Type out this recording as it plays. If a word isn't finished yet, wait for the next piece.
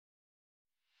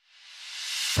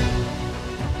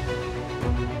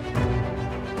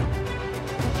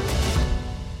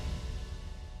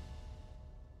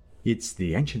It's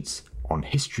The Ancients on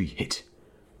History Hit.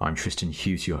 I'm Tristan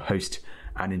Hughes, your host,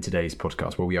 and in today's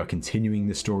podcast, we are continuing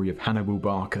the story of Hannibal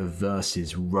Barca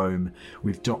versus Rome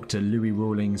with Dr. Louis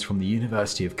Rawlings from the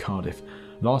University of Cardiff.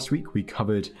 Last week, we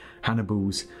covered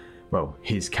Hannibal's,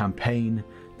 his campaign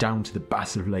down to the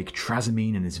Battle of Lake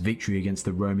Trasimene and his victory against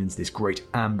the Romans, this great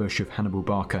ambush of Hannibal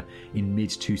Barca in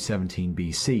mid-217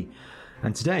 BC.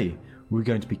 And today, we're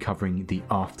going to be covering the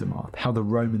aftermath, how the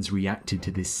Romans reacted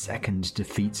to this second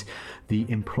defeat, the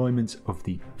employment of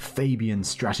the Fabian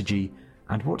strategy,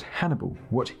 and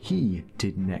what he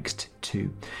did next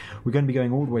too. We're going to be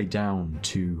going all the way down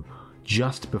to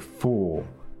just before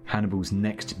Hannibal's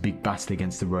next big battle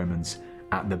against the Romans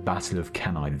at the Battle of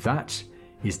Cannae. That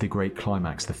is the great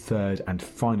climax, the third and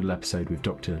final episode with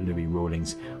Dr. Louis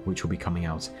Rawlings, which will be coming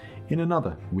out in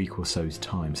another week or so's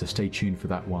time, so stay tuned for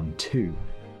that one too.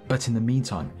 But in the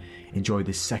meantime, enjoy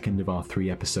this second of our 3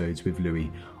 episodes with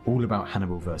Louis, all about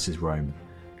Hannibal versus Rome.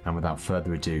 And without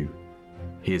further ado,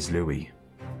 here's Louis.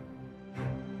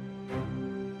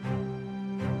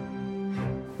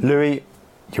 Louis,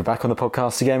 you're back on the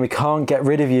podcast again. We can't get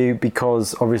rid of you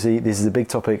because obviously this is a big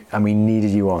topic and we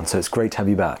needed you on, so it's great to have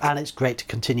you back. And it's great to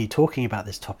continue talking about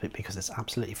this topic because it's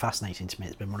absolutely fascinating to me.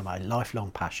 It's been one of my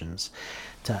lifelong passions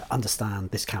to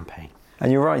understand this campaign.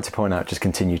 And you're right to point out, just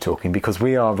continue talking, because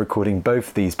we are recording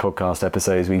both these podcast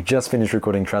episodes. We've just finished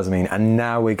recording Trasimene, and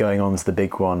now we're going on to the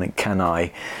big one,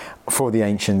 Cannae, for the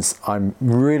Ancients. I'm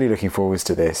really looking forward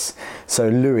to this. So,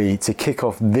 Louis, to kick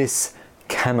off this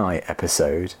Cannae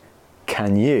episode,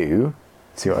 can you...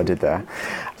 See what I did there?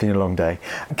 It's been a long day.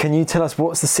 Can you tell us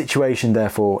what's the situation there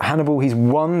for Hannibal? He's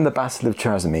won the Battle of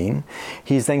Trasimene.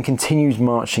 He's then continued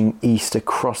marching east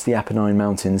across the Apennine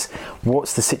Mountains.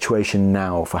 What's the situation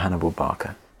now for Hannibal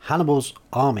Barca? Hannibal's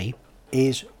army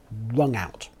is wrung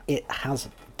out. It has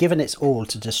given its all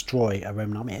to destroy a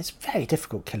Roman army. It's very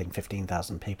difficult killing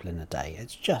 15,000 people in a day.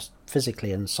 It's just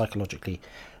physically and psychologically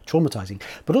traumatizing.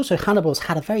 But also Hannibal's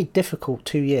had a very difficult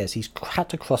 2 years. He's had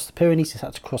to cross the Pyrenees, he's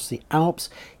had to cross the Alps,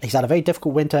 he's had a very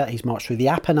difficult winter, he's marched through the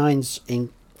Apennines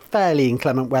in fairly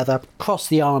inclement weather,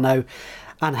 crossed the Arno,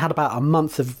 and had about a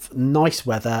month of nice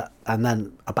weather and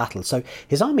then a battle. So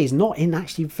his army is not in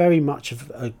actually very much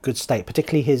of a good state,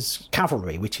 particularly his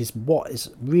cavalry, which is what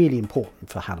is really important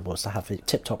for Hannibal, is to have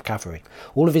tip-top cavalry.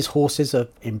 All of his horses are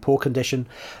in poor condition.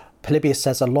 Polybius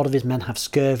says a lot of his men have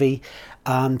scurvy,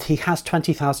 and he has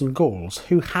 20,000 Gauls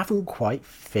who haven't quite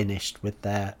finished with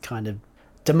their kind of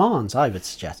demands, I would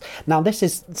suggest. Now, this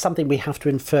is something we have to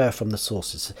infer from the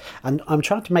sources, and I'm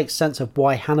trying to make sense of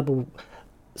why Hannibal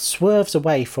swerves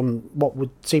away from what would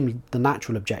seem the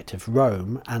natural objective,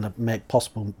 Rome, and a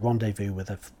possible rendezvous with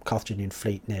a Carthaginian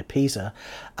fleet near Pisa,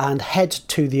 and head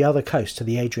to the other coast, to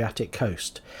the Adriatic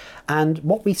coast. And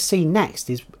what we see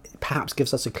next is perhaps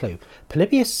gives us a clue.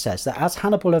 Polybius says that as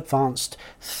Hannibal advanced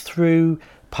through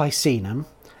Picenum,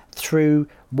 through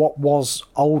what was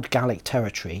old Gallic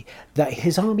territory, that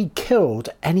his army killed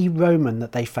any Roman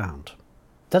that they found.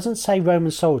 Doesn't say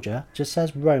Roman soldier, just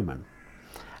says Roman.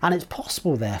 And it's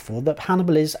possible, therefore, that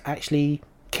Hannibal is actually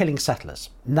killing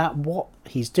settlers. And that what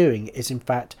he's doing is, in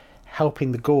fact,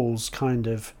 helping the Gauls kind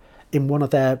of, in one of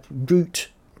their root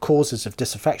causes of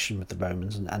disaffection with the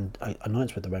Romans and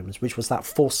annoyance with the Romans, which was that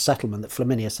forced settlement that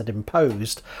Flaminius had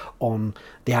imposed on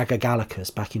the Ager Gallicus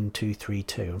back in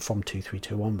 232 and from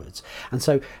 232 onwards. And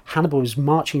so Hannibal is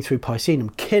marching through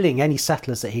Picenum, killing any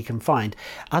settlers that he can find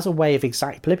as a way of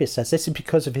Polybius says this is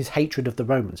because of his hatred of the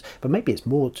Romans, but maybe it's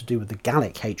more to do with the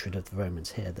Gallic hatred of the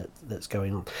Romans here that's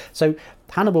going on. So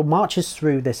Hannibal marches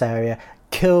through this area,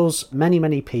 kills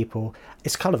many people.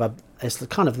 It's kind of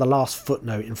the last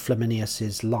footnote in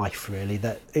Flaminius's life, really,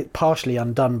 that it partially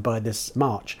undone by this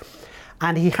march.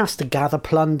 And he has to gather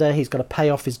plunder, he's got to pay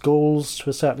off his Gauls to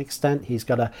a certain extent, he's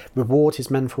got to reward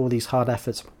his men for all these hard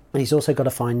efforts, and he's also got to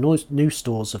find new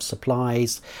stores of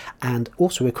supplies and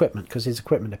also equipment, because his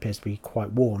equipment appears to be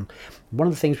quite worn. One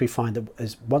of the things we find that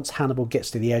is once Hannibal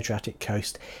gets to the Adriatic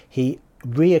coast, he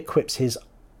re-equips his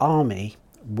army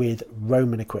with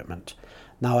Roman equipment.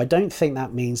 Now, I don't think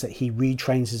that means that he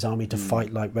retrains his army to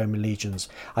fight like Roman legions.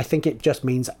 I think it just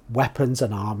means weapons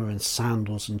and armour and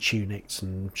sandals and tunics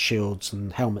and shields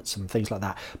and helmets and things like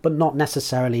that, but not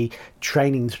necessarily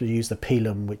training to use the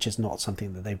pilum, which is not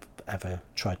something that they've ever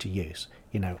tried to use.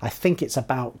 I think it's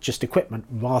about just equipment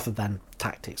rather than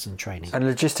tactics and training. And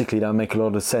logistically, that would make a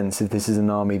lot of sense if this is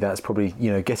an army that's probably,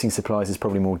 getting supplies is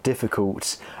probably more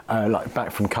difficult, like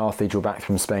back from Carthage or back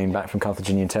from Spain, back from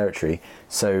Carthaginian territory.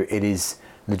 So it is,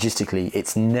 logistically,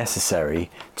 it's necessary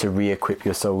to re-equip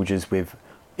your soldiers with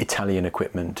Italian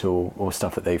equipment or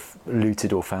stuff that they've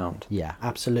looted or found. Yeah,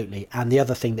 absolutely. And the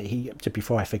other thing that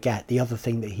before I forget, the other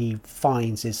thing that he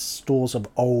finds is stores of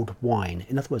old wine,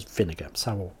 in other words, vinegar,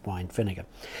 sour wine vinegar,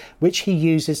 which he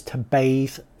uses to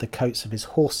bathe the coats of his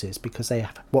horses because they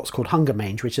have what's called hunger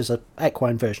mange, which is an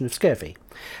equine version of scurvy.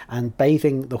 And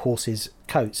bathing the horses'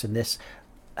 coats in this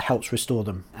helps restore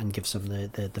them and gives them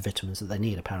the vitamins that they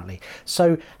need, apparently.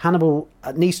 So Hannibal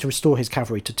needs to restore his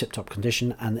cavalry to tip-top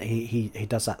condition, and he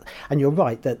does that. And you're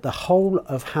right that the whole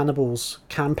of Hannibal's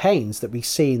campaigns that we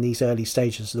see in these early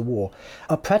stages of the war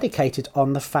are predicated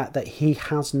on the fact that he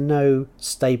has no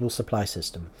stable supply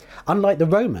system. Unlike the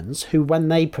Romans, who when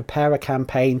they prepare a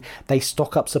campaign, they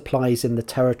stock up supplies in the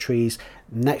territories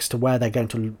next to where they're going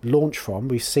to launch from.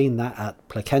 We've seen that at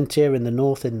Placentia in the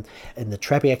north, in the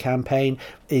Trebia campaign,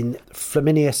 in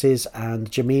Flaminius's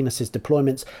and Geminus's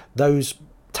deployments. Those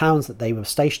towns that they were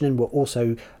stationed in were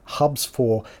also hubs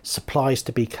for supplies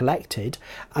to be collected,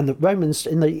 and the Romans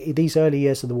in these early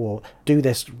years of the war do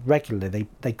this regularly.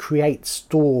 They create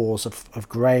stores of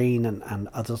grain and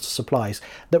other supplies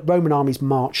that Roman armies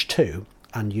march to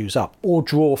and use up or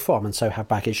draw from, and so have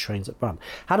baggage trains that run.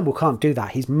 Hannibal can't do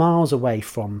that. He's miles away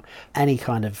from any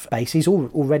kind of base. He's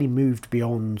already moved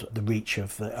beyond the reach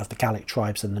of the Gallic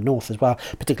tribes in the north as well,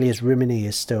 particularly as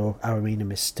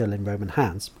Ariminum is still in Roman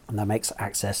hands, and that makes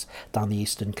access down the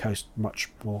eastern coast much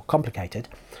more complicated.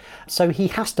 So he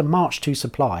has to march to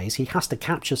supplies, he has to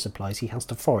capture supplies, he has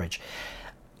to forage.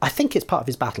 I think it's part of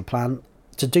his battle plan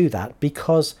to do that,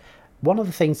 because one of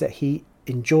the things that he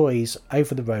enjoys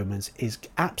over the Romans is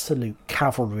absolute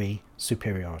cavalry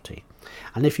superiority.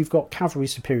 And if you've got cavalry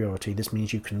superiority, this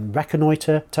means you can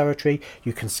reconnoitre territory,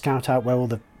 you can scout out where all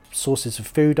the sources of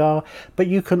food are, but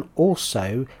you can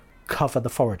also cover the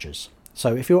foragers.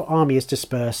 So if your army is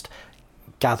dispersed,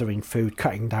 gathering food,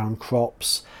 cutting down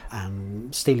crops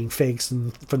and stealing figs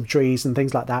from trees and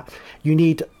things like that, you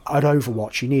need an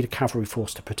overwatch, you need a cavalry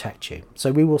force to protect you.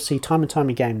 So we will see time and time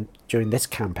again during this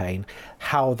campaign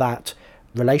how that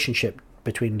relationship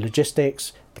between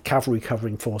logistics, the cavalry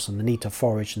covering force, and the need to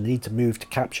forage and the need to move to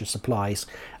capture supplies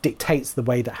dictates the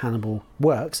way that Hannibal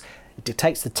works. It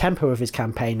dictates the tempo of his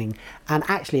campaigning, and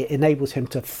actually it enables him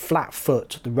to flat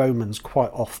foot the Romans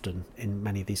quite often in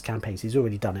many of these campaigns. He's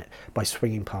already done it by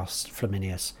swinging past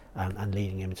Flaminius and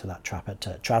leading him into that trap at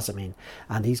Trasimene,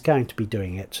 and he's going to be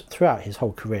doing it throughout his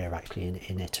whole career actually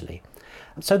in Italy.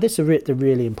 So this is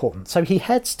really important. So he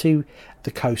heads to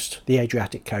the coast, the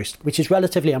Adriatic coast, which is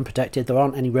relatively unprotected. There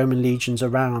aren't any Roman legions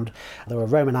around. There are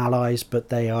Roman allies, but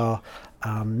they are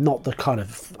not the kind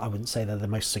of, I wouldn't say they're the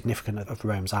most significant of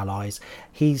Rome's allies.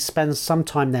 He spends some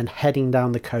time then heading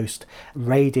down the coast,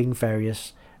 raiding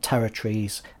various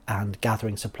territories and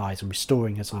gathering supplies and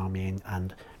restoring his army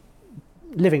and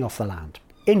living off the land.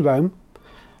 In Rome,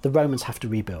 the Romans have to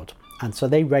rebuild. And so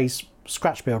they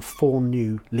scratch build 4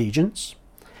 new legions.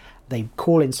 They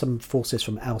call in some forces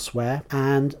from elsewhere,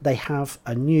 and they have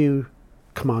a new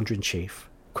commander-in-chief,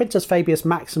 Quintus Fabius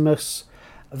Maximus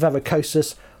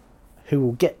Verrucosus, who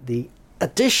will get the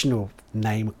additional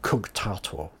name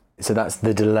Cunctator. So that's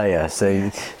the delayer.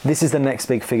 So this is the next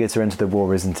big figure to enter the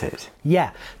war, isn't it? Yeah.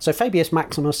 So Fabius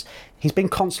Maximus, he's been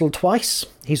consul twice.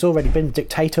 He's already been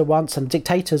dictator once, and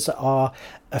dictators are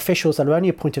officials that are only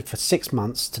appointed for 6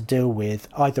 months to deal with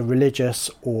either religious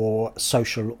or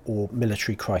social or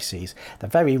military crises. They're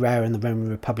very rare in the Roman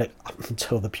Republic up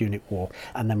until the Punic War,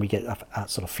 and then we get a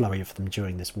sort of flurry of them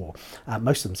during this war.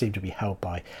 Most of them seem to be held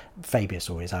by Fabius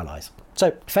or his allies.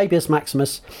 So Fabius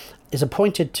Maximus is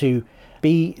appointed to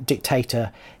be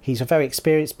dictator. He's a very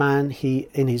experienced man.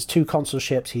 In his 2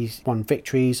 consulships, he's won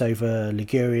victories over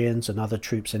Ligurians and other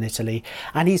troops in Italy,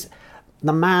 and he's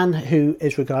the man who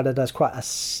is regarded as quite a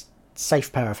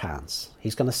safe pair of hands.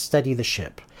 He's going to steady the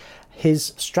ship.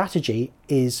 His strategy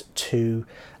is to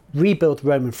rebuild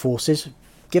Roman forces,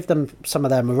 give them some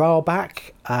of their morale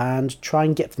back, and try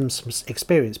and get them some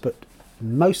experience, but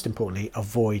most importantly,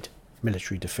 avoid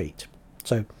military defeat.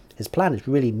 So his plan is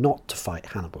really not to fight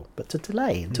Hannibal, but to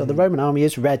delay until the Roman army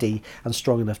is ready and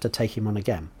strong enough to take him on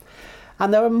again.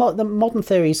 And there are the modern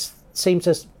theories seem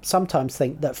to sometimes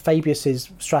think that Fabius's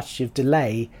strategy of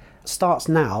delay starts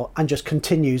now and just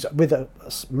continues with a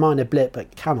minor blip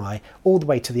at Cannae all the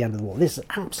way to the end of the war. This is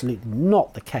absolutely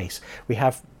not the case. We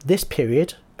have this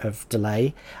period of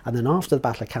delay, and then after the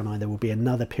Battle of Cannae there will be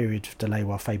another period of delay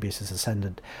while Fabius is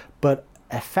ascendant. But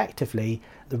effectively,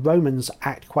 the Romans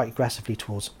act quite aggressively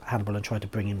towards Hannibal and try to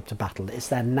bring him to battle. It's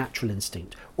their natural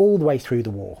instinct all the way through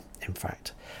the war, in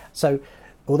fact. So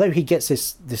although he gets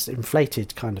this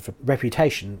inflated kind of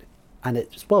reputation, and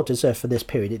it's well deserved for this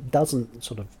period, it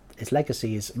his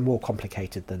legacy is more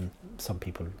complicated than some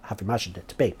people have imagined it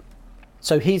to be.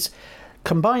 So he's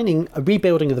combining a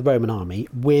rebuilding of the Roman army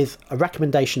with a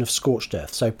recommendation of scorched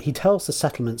earth. So he tells the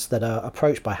settlements that are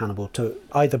approached by Hannibal to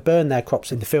either burn their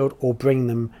crops in the field or bring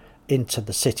them into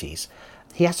the cities.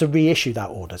 He has to reissue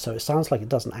that order, so it sounds like it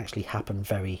doesn't actually happen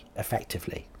very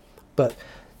effectively. But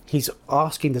he's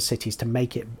asking the cities to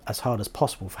make it as hard as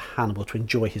possible for Hannibal to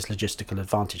enjoy his logistical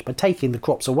advantage by taking the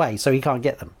crops away so he can't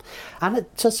get them. And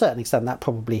to a certain extent that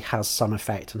probably has some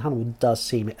effect, and Hannibal does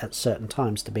seem at certain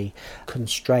times to be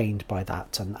constrained by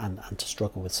that and to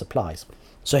struggle with supplies.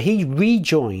 So he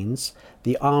rejoins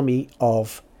the army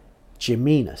of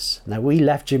Geminus. Now, we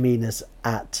left Geminus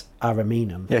at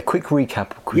Ariminum. Yeah, quick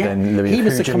recap then, Louis, who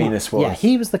Geminus was. Yeah,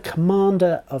 he was the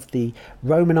commander of the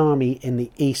Roman army in the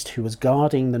east who was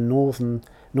guarding the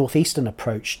northeastern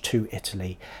approach to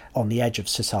Italy on the edge of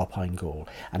Cisalpine Gaul.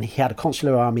 And he had a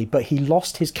consular army, but he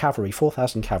lost his cavalry,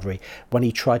 4,000 cavalry, when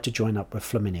he tried to join up with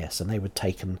Flaminius, and they were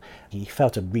taken. He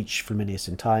failed to reach Flaminius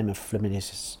in time, and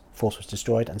Flaminius' force was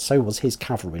destroyed, and so was his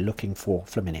cavalry looking for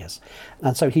Flaminius.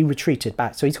 And so he retreated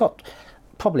back. So he's got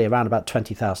probably around about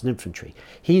 20,000 infantry.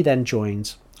 He then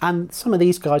joins, and some of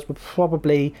these guys were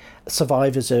probably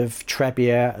survivors of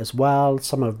Trebia as well.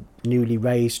 Some are newly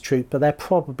raised troops, but there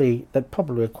probably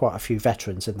quite a few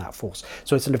veterans in that force.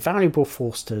 So it's an invaluable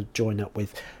force to join up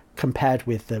with, compared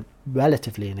with the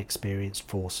relatively inexperienced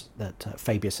force that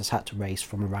Fabius has had to raise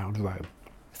from around Rome.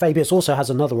 Fabius also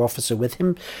has another officer with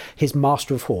him, his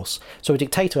master of horse. So a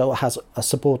dictator has a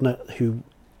subordinate who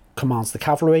commands the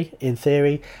cavalry, in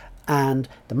theory, and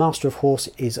the master of horse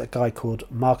is a guy called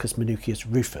Marcus Minucius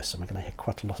Rufus, and we're going to hear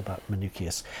quite a lot about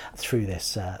Minucius through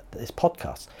this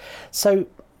podcast. So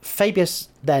Fabius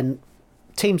then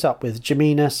teams up with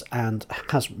Geminus and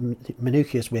has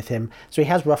Minucius with him, so he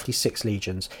has roughly 6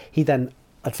 legions. He then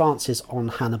advances on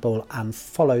Hannibal and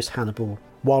follows Hannibal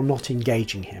while not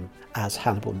engaging him as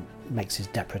Hannibal makes his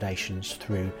depredations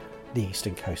through the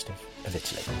eastern coast of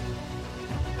Italy.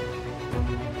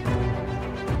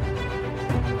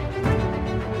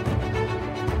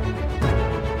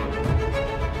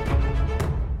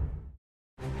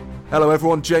 Hello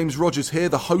everyone, James Rogers here,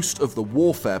 the host of the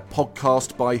Warfare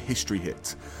podcast by History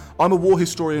Hit. I'm a war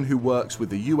historian who works with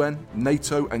the UN,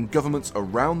 NATO and governments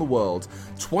around the world.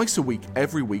 Twice a week,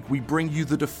 every week, we bring you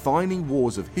the defining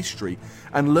wars of history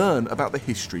and learn about the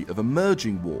history of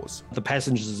emerging wars. The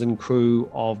passengers and crew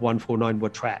of 149 were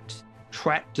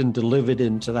trapped and delivered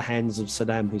into the hands of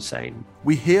Saddam Hussein.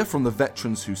 We hear from the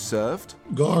veterans who served.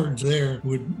 Guards there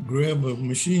would grab a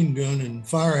machine gun and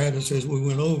fire at us as we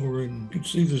went over, and could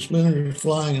see the splinters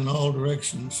flying in all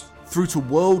directions. Through to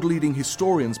world-leading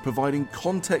historians providing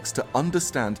context to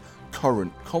understand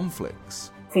current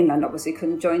conflicts. Finland obviously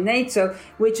couldn't join NATO,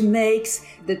 which makes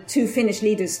the 2 Finnish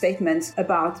leaders' statements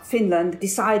about Finland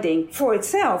deciding for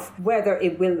itself whether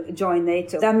it will join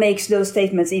NATO. That makes those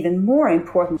statements even more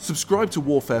important. Subscribe to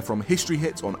Warfare from History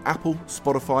Hit on Apple,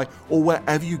 Spotify, or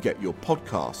wherever you get your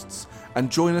podcasts.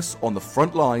 And join us on the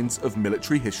front lines of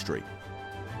military history.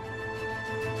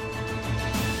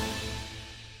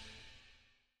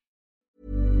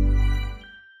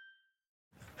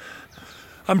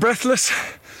 I'm breathless,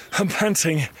 I'm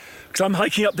panting, because I'm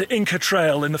hiking up the Inca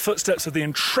Trail in the footsteps of the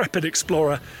intrepid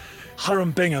explorer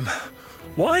Hiram Bingham.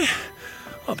 Why?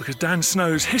 Well, because Dan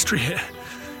Snow's History Hit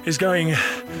is going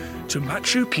to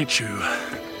Machu Picchu.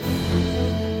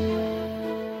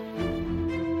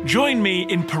 Join me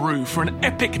in Peru for an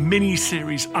epic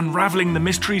mini-series unravelling the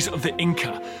mysteries of the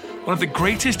Inca, one of the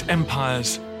greatest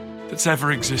empires that's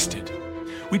ever existed.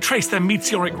 We trace their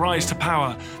meteoric rise to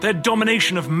power, their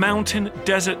domination of mountain,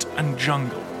 desert, and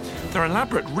jungle, their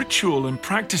elaborate ritual and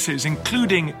practices,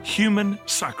 including human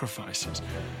sacrifices,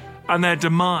 and their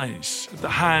demise at the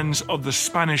hands of the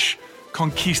Spanish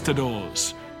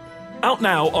conquistadors. Out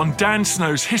now on Dan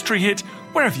Snow's History Hit,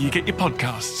 wherever you get your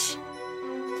podcasts.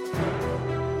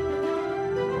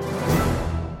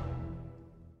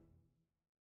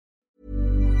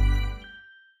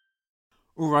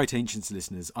 Alright, Ancients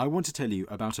listeners, I want to tell you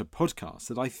about a podcast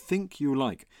that I think you'll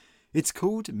like. It's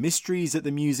called Mysteries at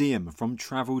the Museum from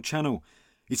Travel Channel.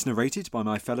 It's narrated by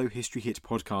my fellow History Hit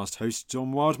podcast host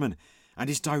Don Wildman and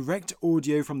is direct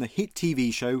audio from the hit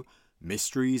TV show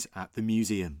Mysteries at the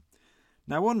Museum.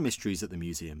 Now on Mysteries at the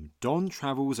Museum, Don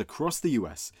travels across the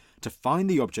US to find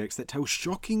the objects that tell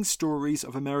shocking stories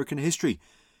of American history.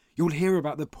 You'll hear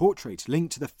about the portrait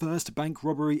linked to the first bank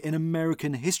robbery in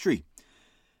American history,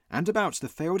 and about the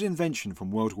failed invention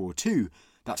from World War II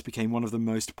that became one of the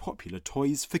most popular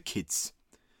toys for kids.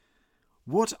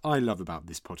 What I love about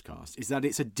this podcast is that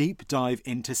it's a deep dive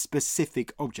into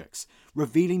specific objects,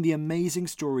 revealing the amazing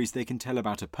stories they can tell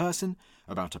about a person,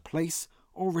 about a place,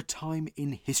 or a time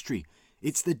in history.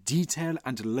 It's the detail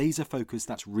and laser focus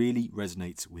that really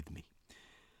resonates with me.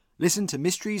 Listen to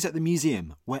Mysteries at the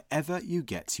Museum wherever you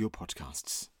get your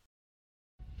podcasts.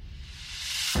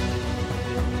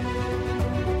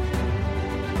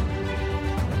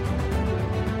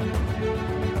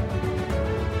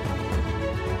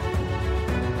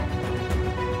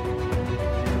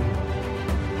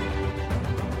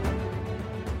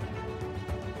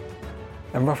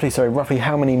 And roughly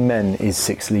how many men is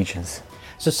 6 legions?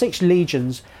 So 6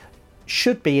 legions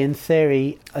should be, in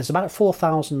theory, there's about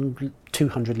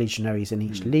 4,200 legionaries in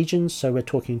each legion, so we're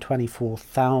talking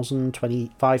 24,000,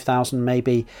 25,000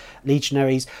 maybe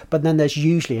legionaries, but then there's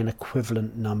usually an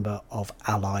equivalent number of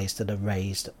allies that are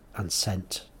raised and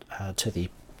sent to the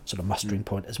sort of mustering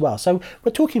point as well. So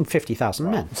we're talking 50,000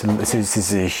 men. So this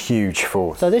is a huge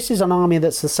force. So this is an army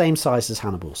that's the same size as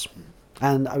Hannibal's.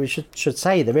 And I should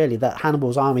say that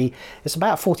Hannibal's army is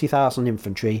about 40,000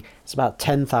 infantry, it's about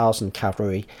 10,000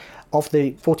 cavalry. Of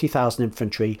the 40,000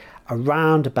 infantry,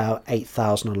 around about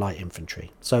 8,000 are light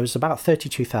infantry. So it's about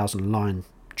 32,000 line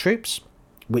troops,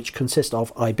 which consist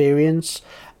of Iberians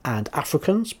and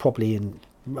Africans, probably in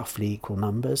roughly equal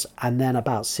numbers, and then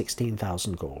about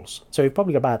 16,000 Gauls. So we've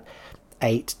probably got about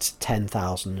 8 to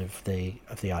 10,000 of the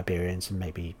Iberians, and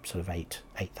maybe sort of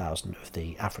 8,000 of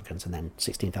the Africans, and then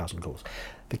 16,000 Gauls.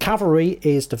 The cavalry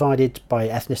is divided by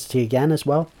ethnicity again as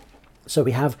well. So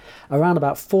we have around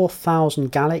about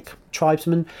 4,000 Gallic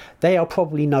tribesmen. They are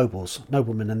probably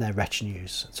noblemen and their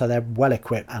retinues. So they're well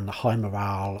equipped and high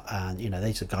morale, and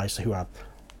these are guys who are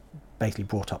basically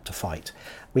brought up to fight.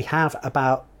 We have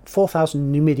about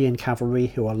 4,000 Numidian cavalry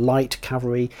who are light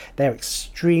cavalry. They're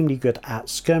extremely good at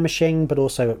skirmishing, but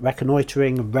also at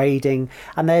reconnoitering, raiding,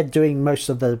 and they're doing most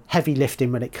of the heavy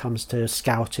lifting when it comes to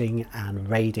scouting and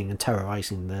raiding and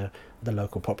terrorizing the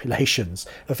local populations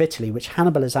of Italy, which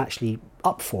Hannibal is actually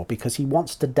up for because he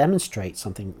wants to demonstrate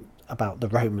something about the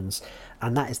Romans,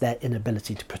 and that is their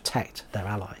inability to protect their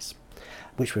allies,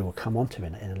 which we will come on to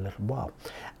in a little while.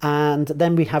 And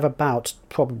then we have about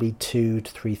probably 2,000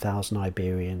 to 3,000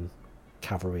 Iberian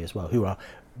cavalry as well, who are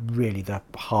really the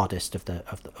hardest of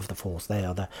the force. They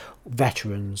are the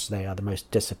veterans, they are the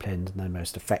most disciplined and the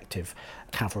most effective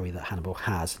cavalry that Hannibal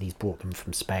has, and he's brought them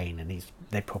from Spain, and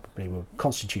they probably were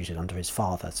constituted under his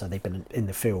father, so they've been in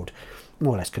the field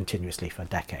more or less continuously for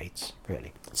decades,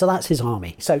 really. So that's his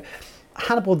army. So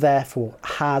Hannibal therefore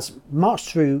has marched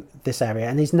through this area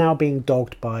and is now being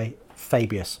dogged by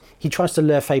Fabius. He tries to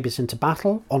lure Fabius into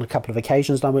battle on a couple of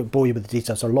occasions, and I won't bore you with the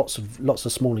details. So lots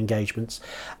of small engagements,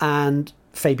 and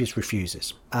Fabius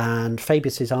refuses, and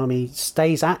Fabius's army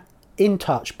stays in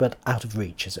touch but out of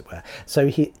reach, as it were. So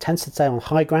he tends to stay on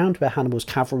high ground where Hannibal's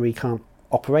cavalry can't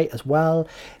operate as well.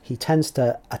 He tends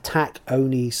to attack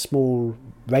only small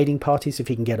raiding parties if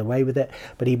he can get away with it,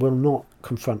 but he will not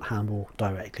confront Hannibal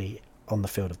directly on the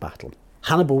field of battle.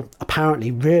 Hannibal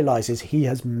apparently realizes he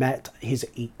has met his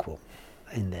equal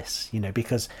in this,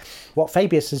 because what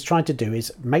Fabius is trying to do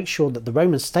is make sure that the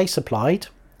Romans stay supplied,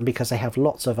 because they have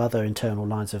lots of other internal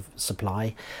lines of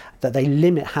supply, that they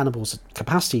limit Hannibal's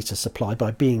capacity to supply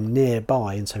by being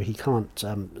nearby, and so he can't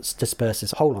disperse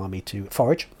his whole army to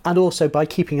forage. And also by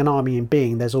keeping an army in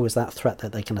being, there's always that threat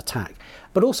that they can attack.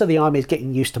 But also the army is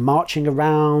getting used to marching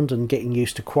around and getting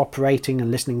used to cooperating and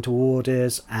listening to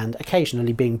orders, and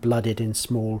occasionally being blooded in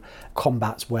small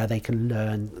combats where they can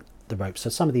learn the ropes. So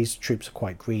some of these troops are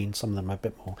quite green, some of them are a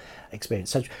bit more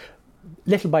experienced. So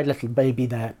little by little, maybe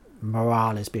their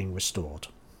morale is being restored.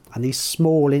 And these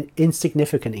small,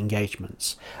 insignificant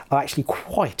engagements are actually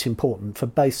quite important for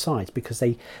both sides, because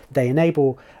they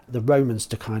enable the Romans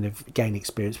to kind of gain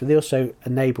experience, but they also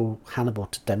enable Hannibal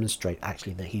to demonstrate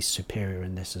actually that he's superior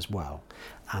in this as well.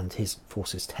 And his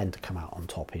forces tend to come out on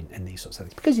top in these sorts of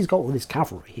things. Because he's got all this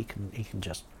cavalry, he can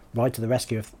just ride to the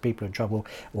rescue of people in trouble,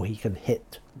 or he can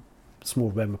hit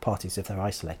small Roman parties if they're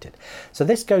isolated. So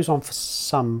this goes on for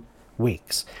some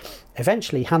weeks.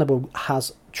 Eventually Hannibal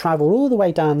has travelled all the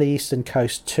way down the eastern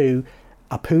coast to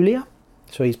Apulia,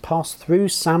 so he's passed through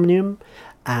Samnium,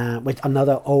 with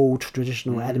another old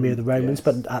traditional enemy of the Romans,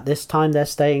 but at this time they're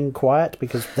staying quiet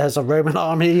because there's a Roman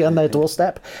army on their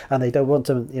doorstep and they don't want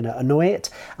to annoy it,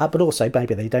 but also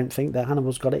maybe they don't think that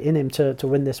Hannibal's got it in him to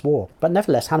win this war. But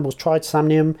nevertheless, Hannibal's tried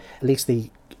Samnium, at least the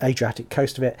Adriatic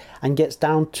coast of it, and gets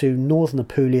down to northern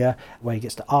Apulia where he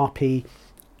gets to Arpi.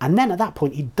 And then at that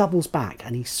point, he doubles back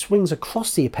and he swings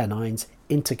across the Apennines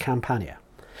into Campania.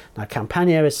 Now,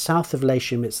 Campania is south of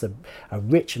Latium. It's a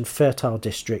rich and fertile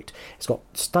district. It's got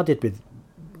studded with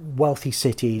wealthy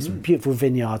cities, beautiful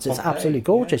vineyards. It's absolutely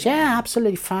gorgeous. Yeah,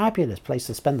 absolutely fabulous place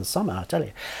to spend the summer, I tell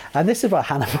you. And this is what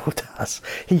Hannibal does.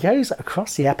 He goes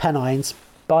across the Apennines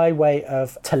by way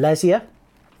of Telesia.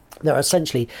 They're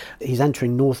essentially, he's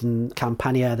entering northern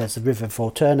Campania. There's the river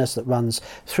Volturnus that runs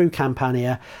through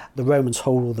Campania. The Romans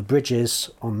hold all the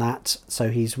bridges on that, so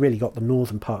he's really got the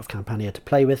northern part of Campania to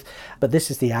play with. But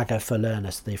this is the Ager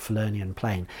Falernus, the Falernian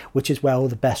plain, which is where all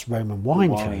the best Roman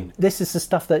wine came. This is the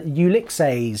stuff that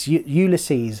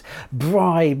Ulysses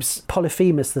bribes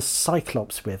Polyphemus the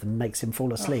Cyclops with and makes him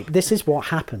fall asleep. This is what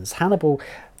happens. Hannibal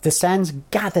descends,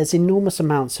 gathers enormous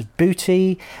amounts of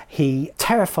booty. He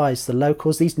terrifies the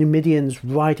locals. These Numidians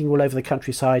riding all over the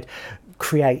countryside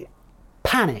create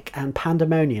panic and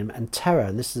pandemonium and terror.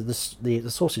 And this is the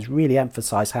sources really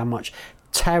emphasize how much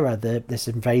terror this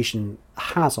invasion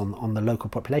has on the local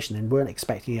population. They weren't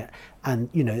expecting it, and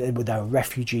there are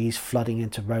refugees flooding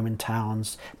into Roman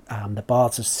towns. The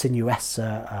baths of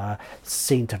Sinuessa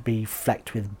seem to be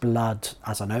flecked with blood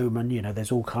as an omen.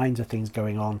 There's all kinds of things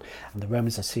going on, and the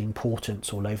Romans are seeing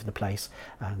portents all over the place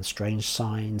and strange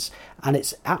signs, and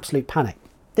it's absolute panic.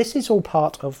 This is all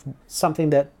part of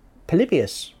something that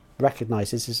Polybius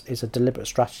recognises is a deliberate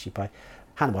strategy by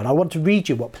Hannibal. And I want to read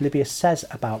you what Polybius says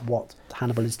about what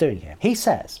Hannibal is doing here. He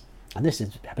says, and this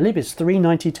is Polybius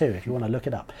 392 if you want to look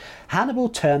it up, Hannibal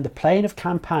turned the plain of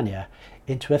Campania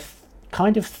into a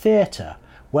kind of theatre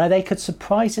where they could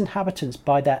surprise inhabitants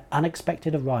by their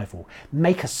unexpected arrival,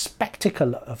 make a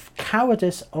spectacle of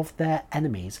cowardice of their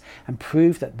enemies, and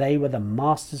prove that they were the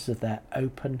masters of their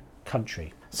open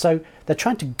country. So they're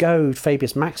trying to goad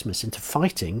Fabius Maximus into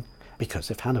fighting, because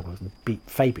if Hannibal beat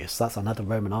Fabius, that's another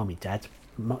Roman army dead,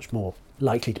 much more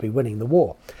likely to be winning the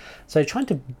war. So trying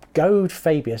to goad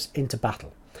Fabius into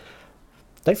battle.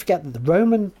 Don't forget that the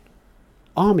Roman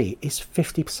army is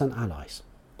 50% allies.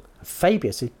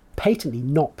 Fabius is patently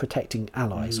not protecting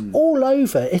allies all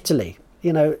over Italy,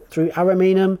 through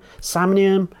Ariminum,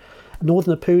 Samnium,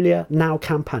 northern Apulia, now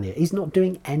Campania. He's not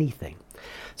doing anything.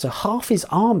 So half his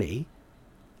army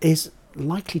is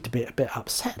likely to be a bit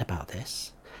upset about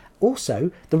this. Also,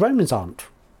 the Romans aren't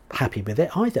happy with it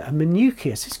either. And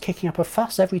Minucius is kicking up a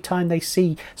fuss every time they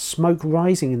see smoke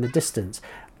rising in the distance,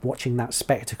 watching that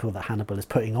spectacle that Hannibal is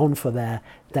putting on for their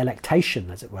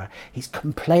delectation, as it were. He's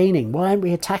complaining, why aren't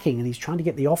we attacking? And he's trying to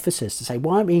get the officers to say,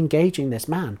 why aren't we engaging this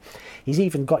man? He's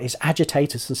even got his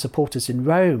agitators and supporters in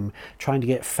Rome trying to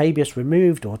get Fabius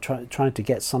removed or trying to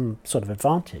get some sort of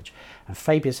advantage. And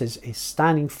Fabius is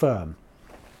standing firm.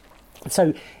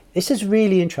 So this is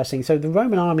really interesting. So the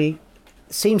Roman army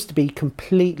seems to be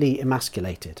completely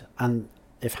emasculated, and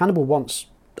if Hannibal wants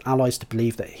allies to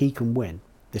believe that he can win,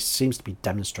 this seems to be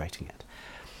demonstrating it.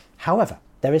 However,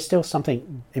 there is still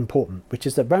something important, which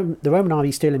is that the Roman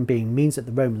army still in being means that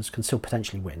the Romans can still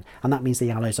potentially win, and that means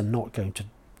the allies are not going to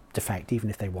defect even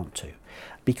if they want to,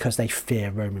 because they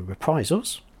fear Roman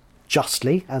reprisals.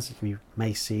 Justly, as we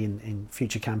may see in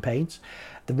future campaigns,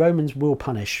 the Romans will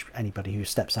punish anybody who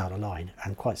steps out of line,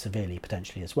 and quite severely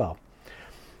potentially as well.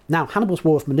 Now, Hannibal's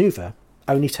war of manoeuvre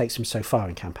only takes him so far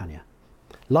in Campania.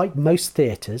 Like most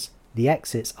theatres, the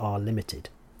exits are limited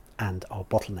and are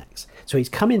bottlenecks. So he's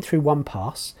come in through one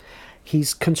pass.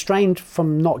 He's constrained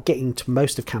from not getting to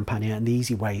most of Campania and the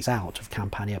easy ways out of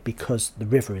Campania because the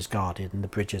river is guarded and the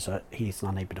bridges he's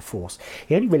unable to force.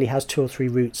 He only really has 2 or 3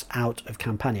 routes out of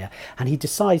Campania, and he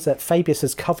decides that Fabius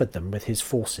has covered them with his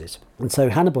forces. And so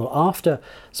Hannibal, after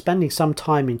spending some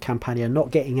time in Campania,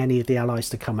 not getting any of the allies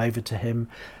to come over to him,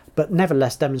 but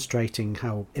nevertheless demonstrating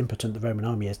how impotent the Roman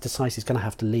army is, decides he's going to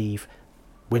have to leave.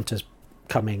 Winter's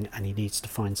coming and he needs to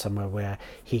find somewhere where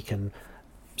he can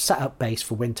set up base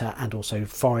for winter and also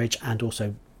forage and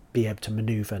also be able to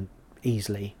manoeuvre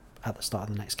easily at the start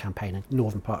of the next campaign. And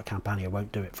northern part of Campania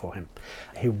won't do it for him.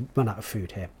 He'll run out of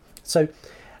food here. So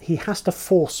he has to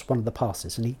force one of the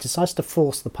passes, and he decides to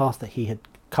force the path that he had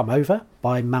come over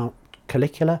by Mount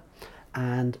Caligula,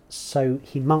 and so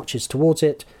he marches towards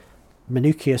it.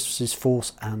 Minucius's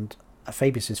force and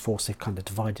Fabius's force, they've kind of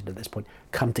divided at this point,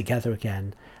 come together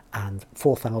again, and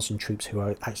 4,000 troops who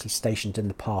are actually stationed in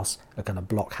the pass are going to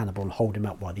block Hannibal and hold him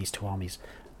up while these 2 armies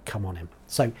come on him.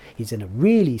 So he's in a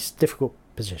really difficult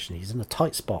position. He's in a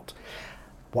tight spot.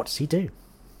 What does he do?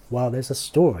 Well, there's a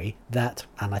story that,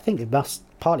 and I think it must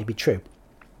partly be true,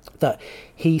 that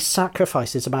he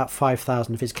sacrifices about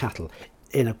 5,000 of his cattle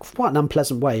in a quite an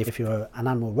unpleasant way. If you're an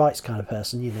animal rights kind of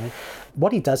person,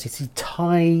 what he does is he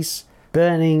ties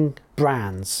burning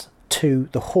brands to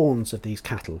the horns of these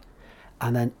cattle,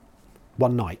 and then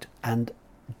one night, and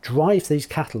drives these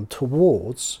cattle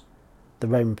towards the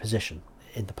Roman position.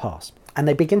 in the past. And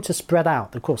they begin to spread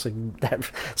out. Of course, they're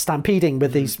stampeding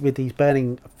with these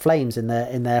burning flames in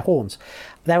their horns.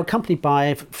 They're accompanied by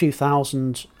a few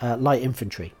thousand light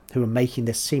infantry who are making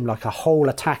this seem like a whole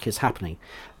attack is happening.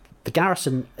 The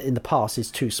garrison in the pass is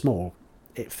too small,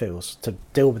 it feels, to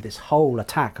deal with this whole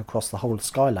attack across the whole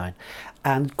skyline,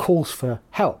 and calls for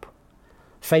help.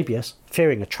 Fabius,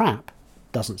 fearing a trap,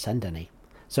 doesn't send any.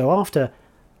 So after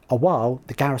a while,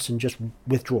 the garrison just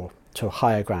withdraw to a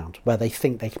higher ground where they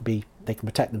think they can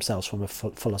protect themselves from a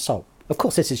full assault. Of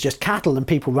course, this is just cattle and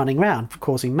people running around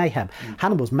causing mayhem.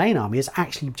 Hannibal's main army is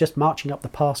actually just marching up the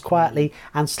pass quietly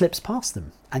and slips past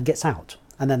them and gets out.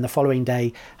 And then the following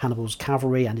day, Hannibal's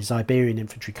cavalry and his Iberian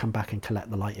infantry come back and collect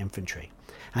the light infantry.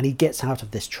 And he gets out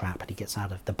of this trap, and he gets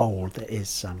out of the bowl that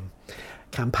is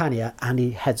Campania, and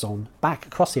he heads on back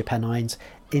across the Apennines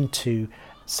into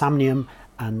Samnium.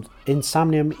 And in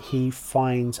Samnium, he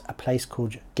finds a place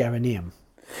called Geronium.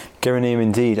 Geronium,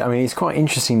 indeed. I mean, it's quite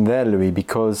interesting there, Louis,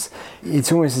 because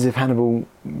it's almost as if Hannibal,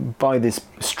 by this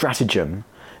stratagem,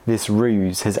 this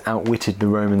ruse, has outwitted the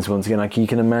Romans once again. Like, you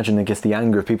can imagine, I guess, the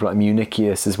anger of people like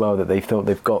Municius as well, that they thought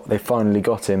they finally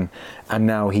got him, and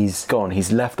now he's gone.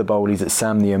 He's left the bowl, he's at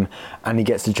Samnium, and he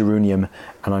gets to Geronium,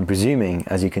 and I'm presuming,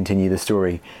 as you continue the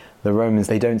story, the Romans,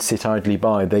 they don't sit idly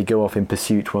by, they go off in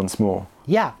pursuit once more.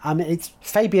 Yeah, I mean,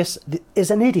 Fabius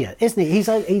is an idiot, isn't he?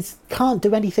 He can't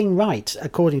do anything right,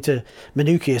 according to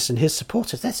Minucius and his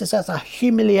supporters. This is a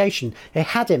humiliation. They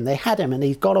had him, and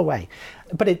he's got away.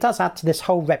 But it does add to this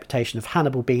whole reputation of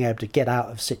Hannibal being able to get out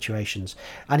of situations,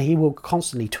 and he will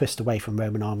constantly twist away from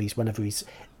Roman armies whenever he's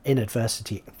in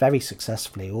adversity, very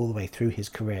successfully all the way through his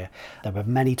career. There were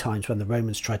many times when the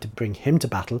Romans tried to bring him to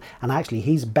battle, and actually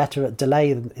he's better at delay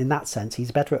in that sense.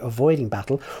 He's better at avoiding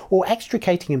battle or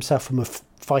extricating himself from a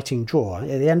fighting draw.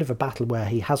 At the end of a battle where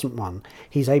he hasn't won,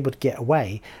 he's able to get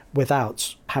away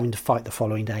without having to fight the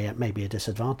following day at maybe a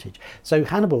disadvantage. So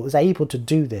Hannibal is able to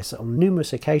do this on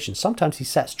numerous occasions. Sometimes he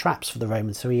sets traps for the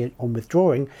Romans, so on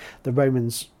withdrawing, the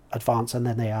Romans advance and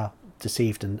then they are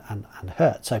deceived and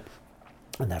hurt.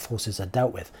 And their forces are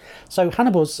dealt with. So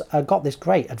Hannibal's got this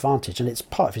great advantage, and it's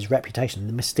part of his reputation.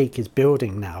 The mystique is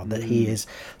building now that he is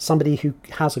somebody who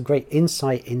has a great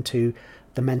insight into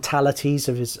the mentalities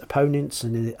of his opponents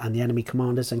and the enemy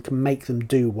commanders, and can make them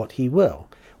do what he will.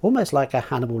 Almost like a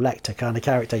Hannibal Lecter kind of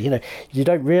character. You know, you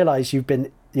don't realise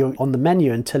you're on the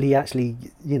menu until he actually,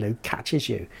 catches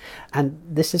you. And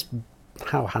this is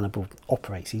how Hannibal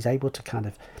operates. He's able to kind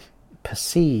of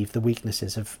perceive the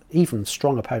weaknesses of even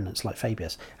strong opponents like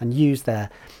Fabius and use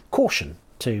their caution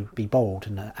to be bold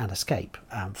and escape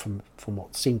from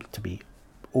what seemed to be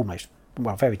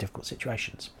very difficult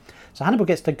situations. So Hannibal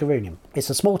gets to Geronium. It's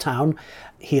a small town.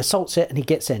 He assaults it and he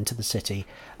gets into the city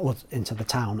or into the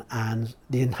town, and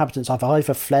the inhabitants have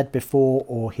either fled before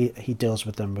or he deals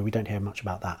with them, but we don't hear much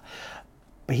about that.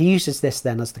 But he uses this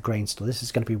then as the grain store. This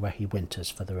is going to be where he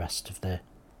winters for the rest of the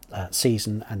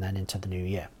season and then into the new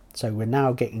year. So we're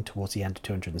now getting towards the end of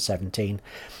 217,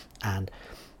 and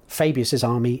Fabius's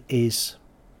army is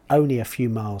only a few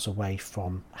miles away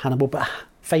from Hannibal, but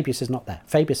Fabius is not there.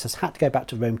 Fabius has had to go back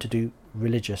to Rome to do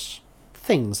religious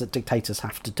things that dictators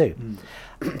have to do.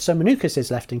 So Minucius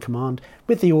is left in command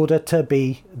with the order to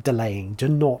be delaying, to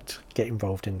not get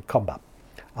involved in combat.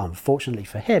 Unfortunately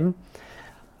for him,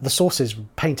 the sources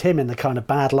paint him in the kind of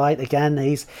bad light again.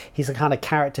 He's a kind of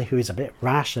character who is a bit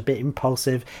rash, a bit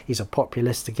impulsive. He's a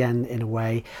populist again in a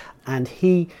way, and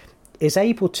he is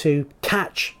able to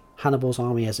catch Hannibal's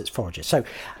army as it forages. So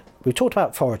we talked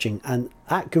about foraging, and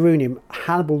at Geronium,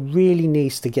 Hannibal really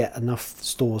needs to get enough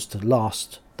stores to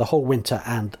last the whole winter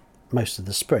and most of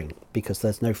the spring, because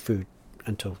there's no food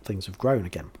until things have grown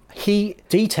again. He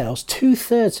details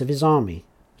 2/3 of his army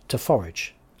to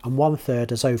forage, and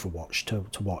 1/3 as overwatch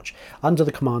to watch, under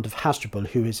the command of Hasdrubal,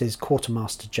 who is his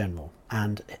quartermaster general,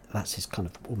 and that's his kind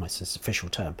of almost his official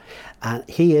term. And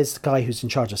he is the guy who's in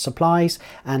charge of supplies,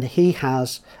 and he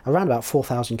has around about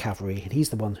 4,000 cavalry, and he's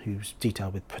the one who's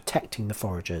detailed with protecting the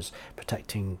foragers,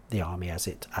 protecting the army as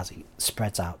it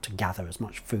spreads out to gather as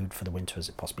much food for the winter as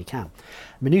it possibly can.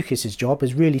 Minucius' job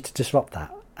is really to disrupt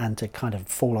that and to kind of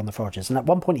fall on the foragers. And at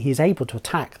one point he is able to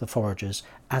attack the foragers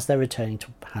as they're returning to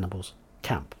Hannibal's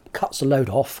camp. Cuts the load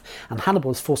off, and Hannibal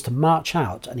is forced to march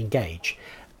out and engage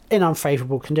in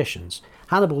unfavourable conditions.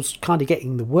 Hannibal's kind of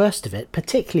getting the worst of it,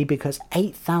 particularly because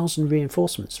 8,000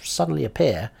 reinforcements suddenly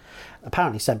appear,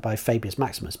 apparently sent by Fabius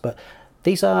Maximus, but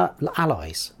these are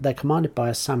allies. They're commanded by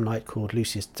a Samnite called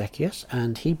Lucius Decius,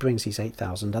 and he brings these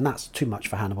 8,000, and that's too much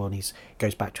for Hannibal, and he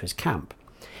goes back to his camp.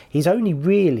 He's only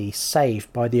really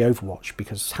saved by the overwatch,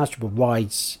 because Hasdrubal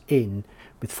rides in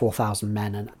with 4,000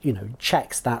 men and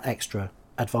checks that extra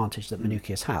advantage that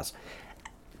Minucius has.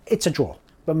 It's a draw.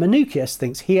 But Minucius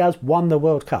thinks he has won the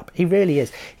World Cup. He really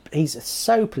is. He's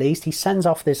so pleased. He sends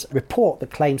off this report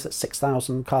that claims that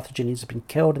 6,000 Carthaginians have been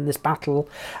killed in this battle.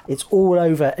 It's all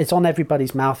over. It's on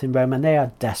everybody's mouth in Rome, and they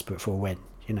are desperate for a win.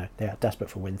 They are desperate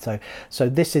for a win. So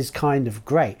this is kind of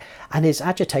great. And his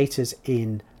agitators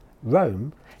in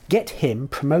Rome get him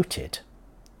promoted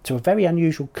to a very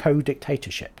unusual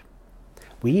co-dictatorship.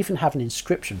 We even have an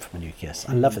inscription for Minucius.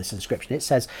 I love this inscription. It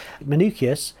says,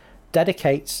 Minucius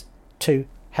dedicates to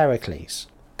Heracles,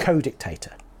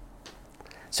 co-dictator.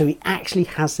 So he actually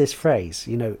has this phrase,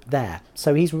 there.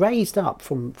 So he's raised up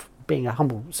from being a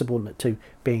humble subordinate to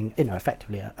being,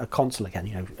 effectively a consul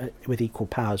again, with equal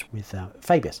powers with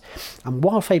Fabius. And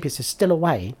while Fabius is still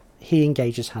away, he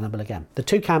engages Hannibal again. The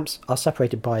two camps are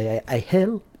separated by a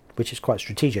hill, which is quite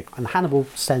strategic, and Hannibal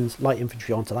sends light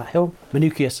infantry onto that hill.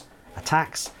 Minucius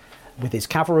attacks with his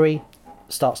cavalry,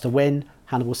 starts to win.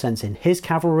 Hannibal sends in his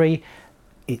cavalry.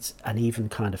 It's an even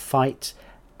kind of fight.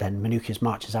 Then Minucius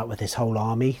marches out with his whole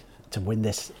army to win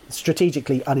this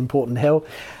strategically unimportant hill.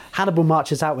 Hannibal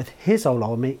marches out with his whole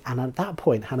army, and at that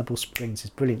point Hannibal springs his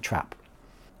brilliant trap.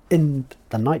 In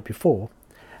the night before,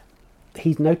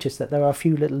 he's noticed that there are a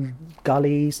few little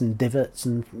gullies and divots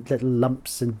and little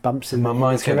lumps and bumps in the terrain. My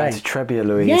mind's going back to Trebia,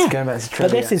 Louis. Yeah, it's going back to Trebia.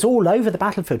 But this is all over the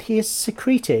battlefield. He has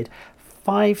secreted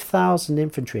 5,000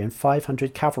 infantry and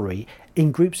 500 cavalry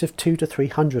in groups of 200 to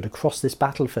 300 across this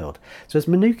battlefield. So as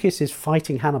Minucius is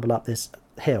fighting Hannibal up this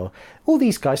hill, all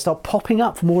these guys start popping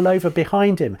up from all over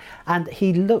behind him, and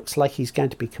he looks like he's going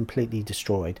to be completely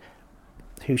destroyed.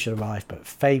 Who should arrive but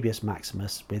Fabius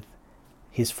Maximus with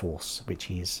his force, which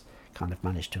he's kind of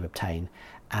managed to obtain,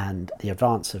 and the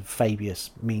advance of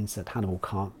Fabius means that Hannibal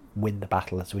can't win the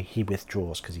battle as he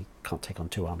withdraws, because he can't take on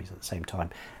two armies at the same time,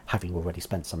 having already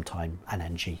spent some time and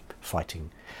energy fighting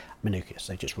Minucius.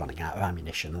 They're just running out of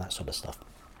ammunition and that sort of stuff.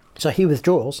 So he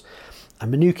withdraws,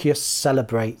 and Minucius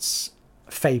celebrates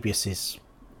Fabius's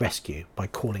rescue by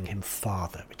calling him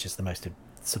father, which is the most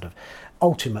sort of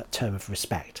ultimate term of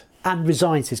respect, and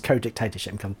resigns his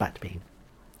co-dictatorship and comes back to being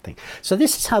thing. So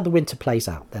this is how the winter plays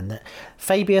out then, that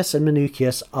Fabius and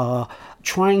Minucius are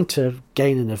trying to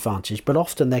gain an advantage, but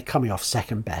often they're coming off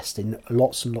second best in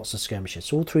lots and lots of skirmishes.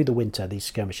 So all through the winter these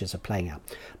skirmishes are playing out.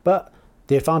 But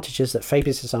the advantage is that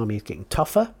Fabius's army is getting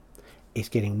tougher, it's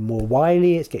getting more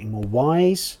wily, it's getting more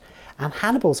wise, and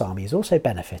Hannibal's army is also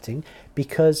benefiting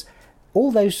because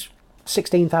all those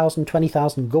 16,000,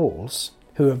 20,000 Gauls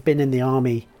who have been in the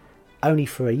army only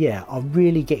for a year are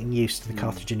really getting used to the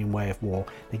Carthaginian way of war.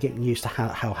 They're getting used to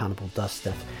how Hannibal does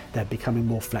stuff. They're becoming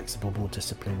more flexible, more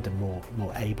disciplined, and more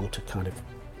able to kind of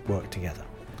work together.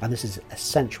 And this is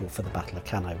essential for the Battle of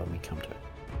Cannae when we come to it.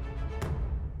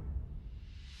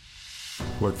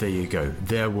 Well, there you go.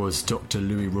 There was Dr.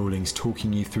 Louis Rawlings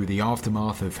talking you through the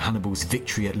aftermath of Hannibal's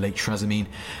victory at Lake Trasimene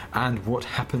and what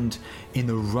happened in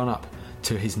the run-up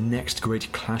to his next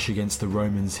great clash against the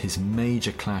Romans, his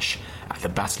major clash at the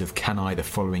Battle of Cannae the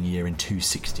following year in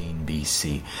 216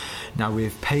 BC. Now,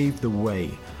 we've paved the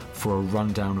way for a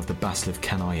rundown of the Battle of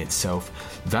Cannae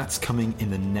itself. That's coming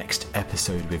in the next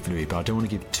episode with Louis, but I don't want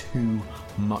to give too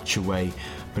much away,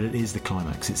 but it is the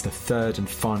climax. It's the third and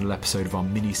final episode of our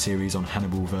mini-series on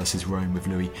Hannibal versus Rome with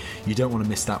Louis. You don't want to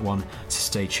miss that one, so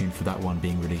stay tuned for that one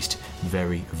being released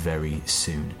very, very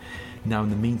soon. Now,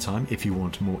 in the meantime, if you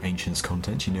want more Ancients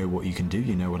content, you know what you can do,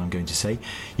 you know what I'm going to say.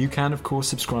 You can, of course,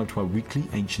 subscribe to our weekly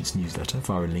Ancients newsletter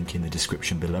via a link in the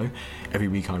description below. Every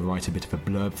week I write a bit of a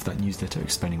blurb for that newsletter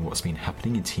explaining what's been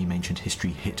happening in Team Ancient History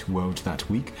Hit World that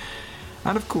week.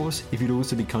 And of course, if you'd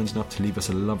also be kind enough to leave us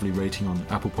a lovely rating on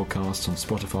Apple Podcasts, on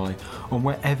Spotify, on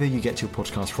wherever you get your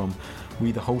podcast from,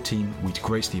 we, the whole team, we'd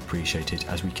greatly appreciate it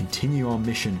as we continue our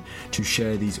mission to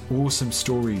share these awesome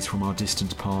stories from our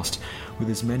distant past with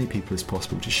as many people as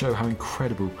possible to show how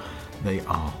incredible they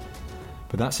are.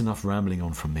 But that's enough rambling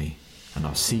on from me, and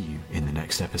I'll see you in the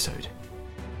next episode.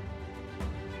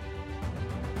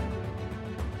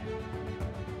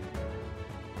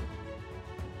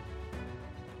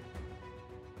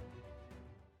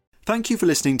 Thank you for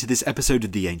listening to this episode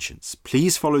of The Ancients.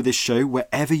 Please follow this show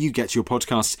wherever you get your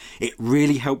podcasts. It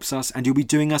really helps us and you'll be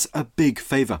doing us a big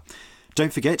favour.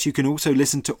 Don't forget you can also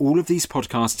listen to all of these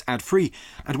podcasts ad-free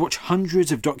and watch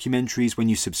hundreds of documentaries when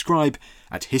you subscribe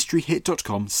at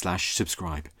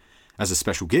historyhit.com/subscribe. As a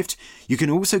special gift, you can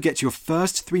also get your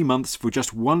first 3 months for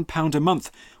just £1 a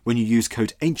month when you use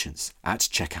code ANCIENTS at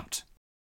checkout.